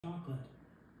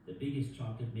biggest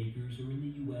chocolate makers are in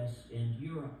the US and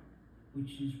Europe,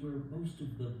 which is where most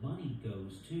of the money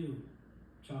goes to.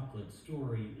 Chocolate's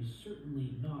story is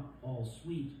certainly not all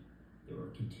sweet. There are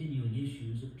continuing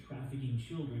issues of trafficking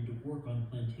children to work on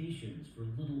plantations for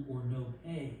little or no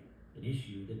pay, an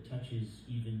issue that touches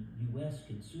even US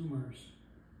consumers.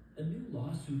 A new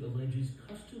lawsuit alleges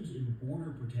Customs and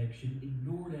Border Protection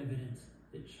ignored evidence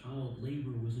that child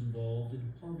labor was involved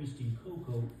in harvesting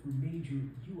cocoa for major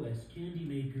US candy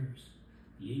makers.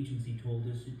 The agency told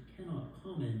us it cannot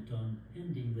comment on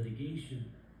pending litigation.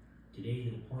 Today,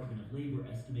 the Department of Labor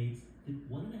estimates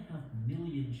that 1.5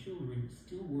 million children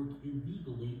still work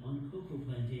illegally on cocoa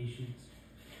plantations.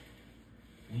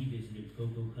 We visited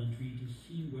cocoa country to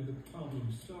see where the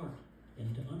problems start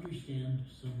and to understand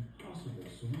some possible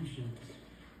solutions.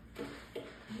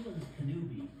 Elon's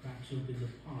Kanubi cracks open the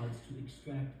pods to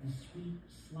extract the sweet,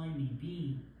 slimy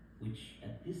bean, which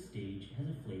at this stage has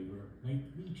a flavor like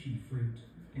lychee fruit.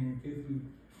 And it tastes good.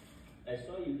 I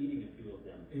saw you eating a few of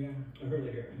them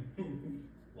earlier.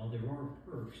 While there are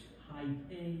perks, high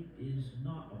pay is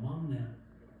not among them.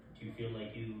 Do you feel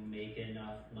like you make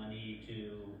enough money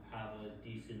to have a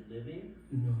decent living?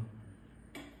 No.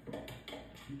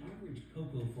 The average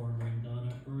cocoa farmer in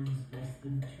Ghana earns less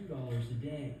than $2 a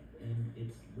day, and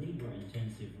it's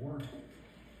labor-intensive work.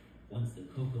 Once the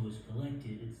cocoa is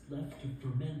collected, it's left to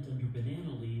ferment under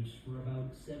banana leaves for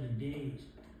about 7 days.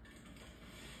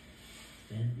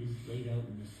 Then is laid out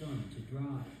in the sun to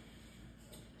dry.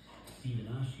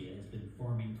 Stephen Ashia has been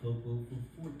farming cocoa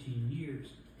for 14 years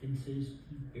and says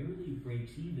he barely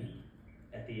breaks even.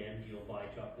 At the end, you'll buy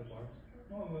chocolate bars?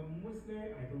 No, mostly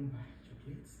I don't buy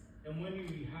chocolates. And when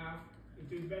we have,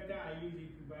 it is better I use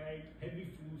it to buy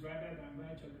heavy foods rather than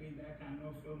buy chocolate that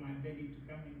cannot fill my belly to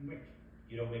come and work.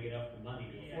 You don't make enough money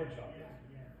to afford chocolate.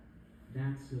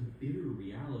 That's a bitter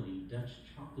reality Dutch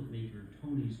chocolate maker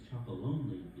Tony's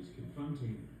Chocolonely is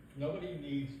confronting. Nobody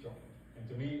needs chocolate. And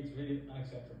to me, it's really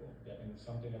unacceptable that in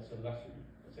something that's a luxury,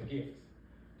 it's a gift,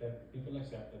 that people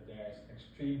accept that there's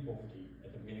extreme poverty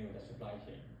at the beginning of the supply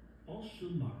chain. All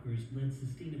Schumachers led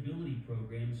sustainability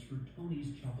programs for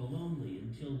Tony's Chocolonely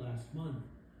until last month.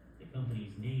 The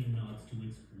company's name nods to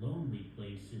its lonely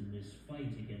place in this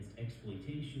fight against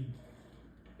exploitation.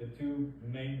 The two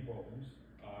main problems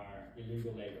are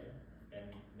illegal labor and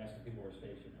national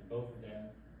deforestation, and both of them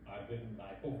are driven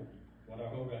by poverty. What our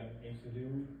program aims to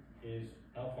do is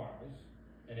help farmers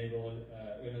enable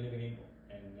earn a living income,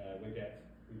 and with that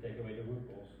we take away the root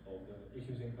cause of the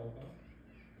issues in cocoa.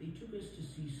 They took us to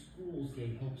see schools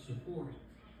they help support,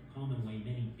 a common way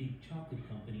many big chocolate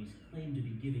companies claim to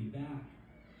be giving back.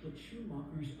 But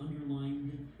Schumachers underline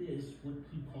that this, what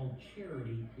he called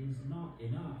charity, is not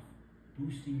enough.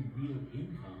 Boosting real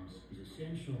incomes is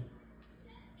essential.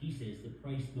 He says the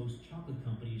price most chocolate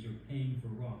companies are paying for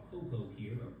raw cocoa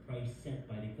here, a price set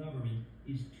by the government,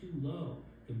 is too low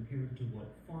compared to what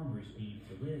farmers need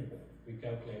to live. We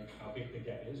calculate how big the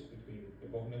gap is between the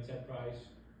government set price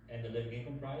and the living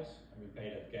income price, and we pay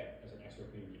that gap as an extra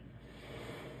premium.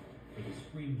 For the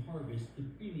spring harvest, the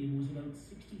premium was about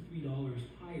 $63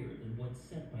 higher than what's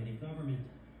set by the government,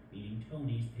 meaning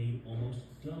Tony's paid almost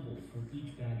double for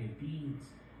each bag of beans.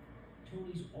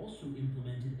 Tony's also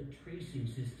implemented a tracing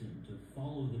system to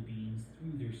follow the beans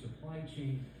through their supply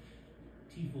chain.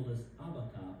 Tifolas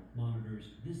Abaka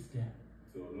monitors this step.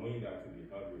 So knowing that you'll be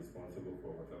held responsible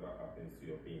for whatever happens to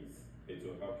your beans, it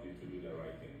will help you to do the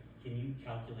right thing. Can you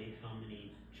calculate how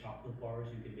many chocolate bars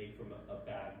you can make from a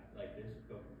bag like this of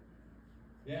cocoa?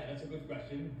 Yeah, that's a good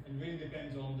question. It really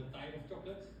depends on the type of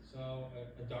chocolate. So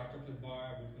a dark chocolate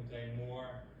bar would contain more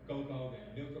cocoa than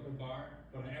a milk chocolate bar.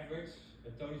 But on average, a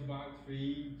Tony's bar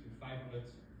 300 to 500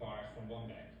 bars from one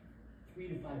bag.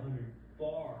 300 to 500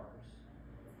 bars.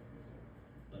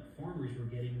 But farmers were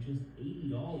getting just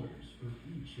 $80 for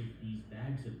each of these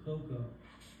bags of cocoa.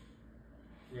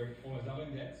 We're almost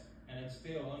doubling that, and it's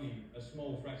still only a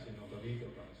small fraction of the retail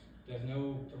price. There's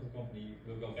no chocolate company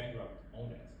will go bankrupt on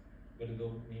that, but it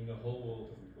will mean a whole world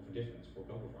of a difference for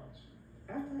cocoa farms.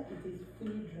 After it is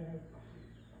fully dry,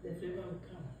 the flavor will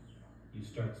come. You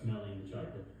start smelling the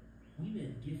chocolate. We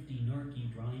met Gifty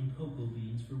Narki drying cocoa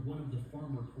beans for one of the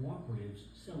farmer cooperatives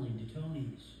selling to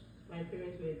Tony's. My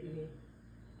parents were doing it.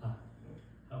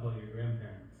 How about your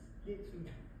grandparents? They too.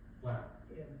 Wow.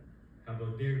 Yeah. How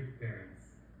about their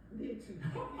parents? They too.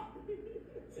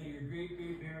 So your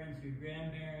great-great-parents, your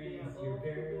grandparents, Yeah, your all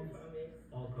parents, cocoa farmers.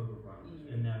 all cocoa farmers,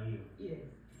 Yeah. and now you.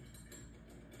 Yes.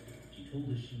 She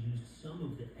told us she used some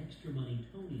of the extra money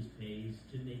Tony's pays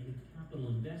to make a capital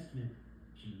investment.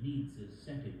 She needs a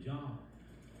second job.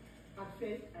 At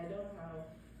first, I don't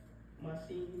have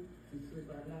machine to sew,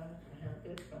 but now I have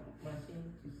extra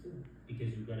machine soon. Because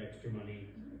you've got extra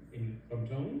money From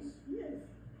Tony's? Yes.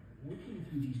 Working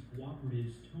through these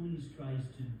cooperatives, Tony's tries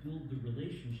to build the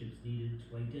relationships needed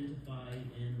to identify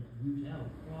and root out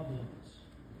problems.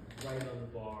 Right on the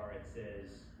bar, it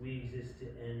says, "We exist to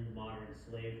end modern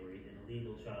slavery and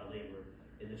illegal child labor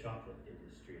in the chocolate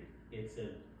industry." It's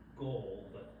a goal,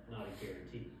 but not a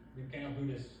guarantee. We cannot do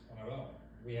this on our own.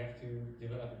 We have to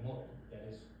develop a model that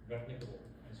is replicable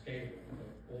and scalable,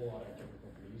 so all other chocolate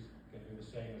companies can do the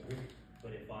same as we do.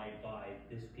 But if I buy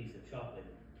this piece of chocolate,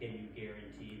 can you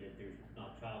guarantee that there's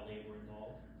not child labor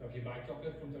involved? So if you buy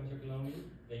chocolate from Tony Chocolonely,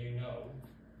 then you know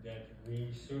that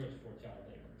we search for child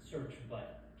labor. Search,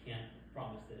 but can't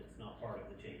promise that it's not part of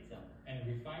the chain somewhere. And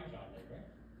we find child labor.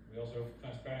 We're also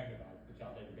transparent about the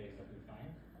child labor case that we find,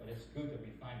 but it's good that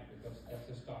we find it because that's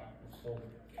the start of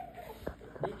solving it.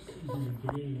 Next season, the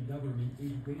Canadian government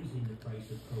is raising the price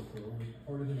of cocoa as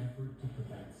part of an effort to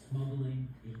combat smuggling,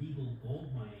 illegal gold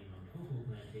mining on cocoa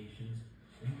plantations,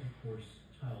 and of course,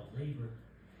 child labor.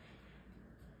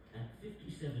 At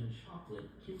 57 Chocolate,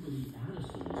 Kimberly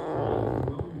Addison is trying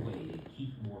her own way to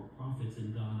keep more profits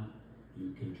in Ghana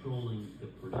through controlling the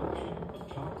production of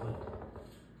chocolate.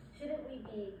 Shouldn't we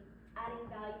be adding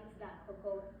value to that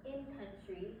cocoa in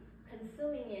country,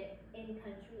 consuming it in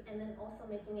country, and then also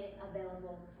making it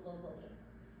available globally?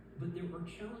 But there are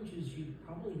challenges you'd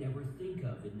probably never think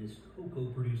of in this cocoa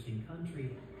producing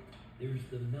country. There's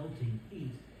the melting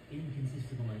heat,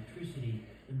 inconsistent electricity,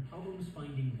 and problems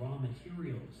finding raw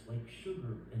materials like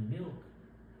sugar and milk.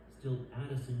 Still,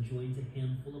 Addison joins a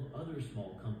handful of other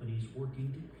small companies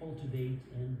working to cultivate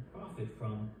and profit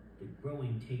from the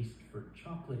growing taste for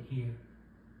chocolate here.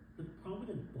 The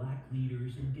prominent black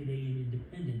leaders and Ghanaian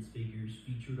independence figures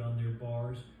featured on their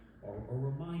bars are a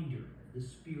reminder of the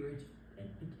spirit and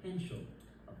potential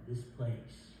of this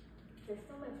place. There's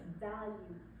so much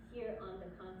value here on the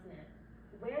continent.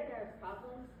 Where there are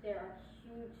problems, there are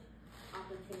huge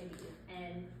opportunities.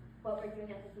 And what we're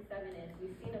doing at 57 is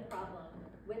we've seen a problem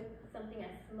with something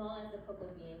as small as the cocoa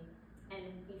bean, and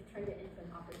we've turned it into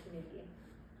an opportunity.